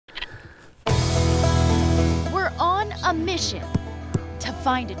a mission to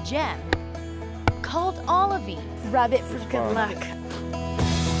find a gem called olivine. Rub it for good luck.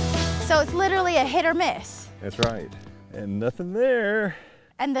 So it's literally a hit or miss. That's right. And nothing there.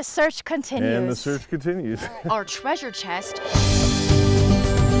 And the search continues. And the search continues. Our treasure chest,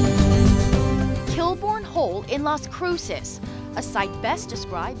 Kilbourne Hole in Las Cruces, a site best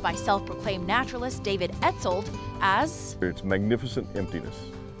described by self-proclaimed naturalist David Etzold as It's magnificent emptiness.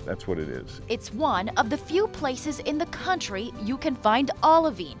 That's what it is. It's one of the few places in the country you can find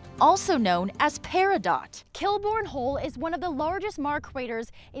olivine, also known as peridot. Kilbourne Hole is one of the largest maar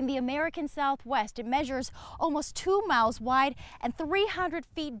craters in the American Southwest. It measures almost 2 miles wide and 300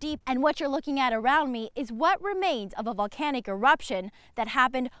 feet deep. And what you're looking at around me is what remains of a volcanic eruption that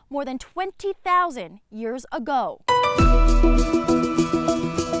happened more than 20,000 years ago.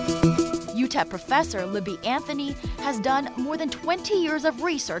 UTEP professor Libby Anthony has done more than 20 years of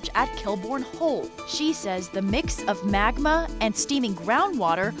research at Kilbourne Hole. She says the mix of magma and steaming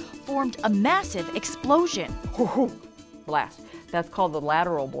groundwater formed a massive explosion. Blast. That's called the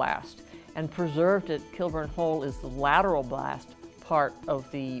lateral blast. And preserved at Kilbourne Hole is the lateral blast part of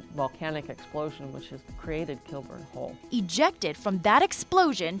the volcanic explosion which has created Kilbourne Hole. Ejected from that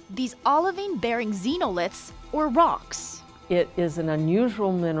explosion, these olivine-bearing xenoliths, or rocks. It is an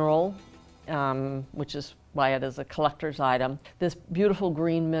unusual mineral, which is why it is a collector's item. This beautiful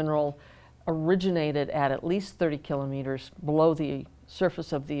green mineral originated at least 30 kilometers below the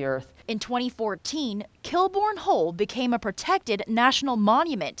surface of the Earth. In 2014, Kilbourne Hole became a protected national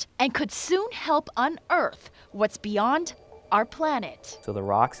monument and could soon help unearth what's beyond our planet. So the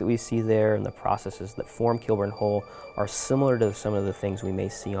rocks that we see there and the processes that form Kilbourne Hole are similar to some of the things we may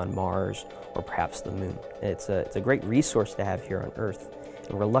see on Mars or perhaps the Moon. It's a great resource to have here on Earth,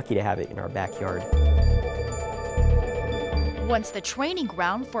 and we're lucky to have it in our backyard. Once the training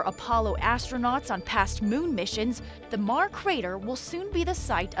ground for Apollo astronauts on past moon missions, the Maar crater will soon be the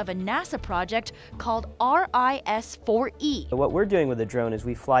site of a NASA project called RIS-4E. So what we're doing with the drone is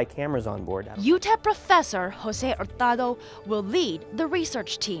we fly cameras on board. UTEP professor Jose Hurtado will lead the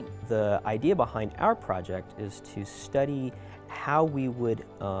research team. The idea behind our project is to study how we would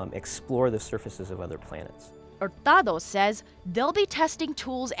explore the surfaces of other planets. Hurtado says they'll be testing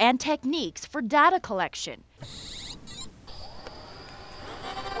tools and techniques for data collection.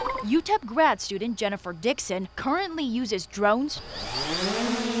 UTEP grad student Jennifer Dixon currently uses drones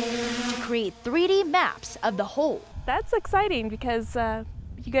to create 3D maps of the hole. That's exciting because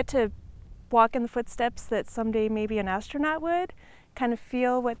you get to walk in the footsteps that someday maybe an astronaut would, kind of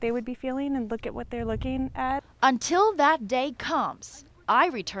feel what they would be feeling and look at what they're looking at. Until that day comes, I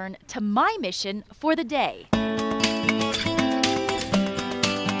return to my mission for the day.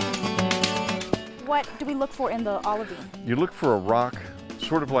 What do we look for in the olivine? You look for a rock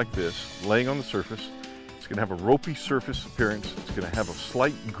sort of like this, laying on the surface. It's going to have a ropey surface appearance. It's going to have a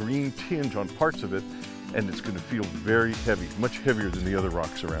slight green tinge on parts of it, and it's going to feel very heavy, much heavier than the other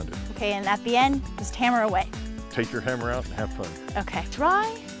rocks around it. Okay, and at the end, just hammer away. Take your hammer out and have fun. Okay.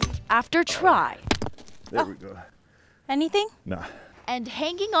 Try after try. There we go. Anything? Nah. And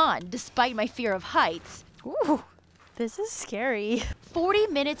hanging on despite my fear of heights. Ooh, this is scary. 40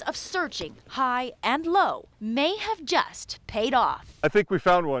 minutes of searching, high and low, may have just paid off. I think we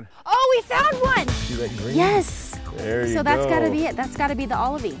found one. Oh, we found one! See that green? Yes! There you go. So that's gotta be it. That's gotta be the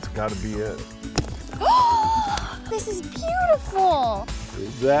olivine. It's gotta be it. This is beautiful!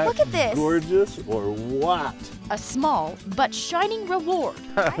 Is that Look at this. gorgeous or what? A small but shining reward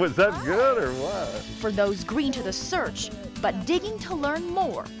Was that good or what? for those green to the search, but digging to learn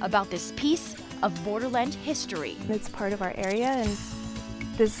more about this piece of borderland history. It's part of our area, and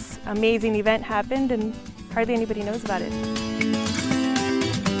this amazing event happened and hardly anybody knows about it.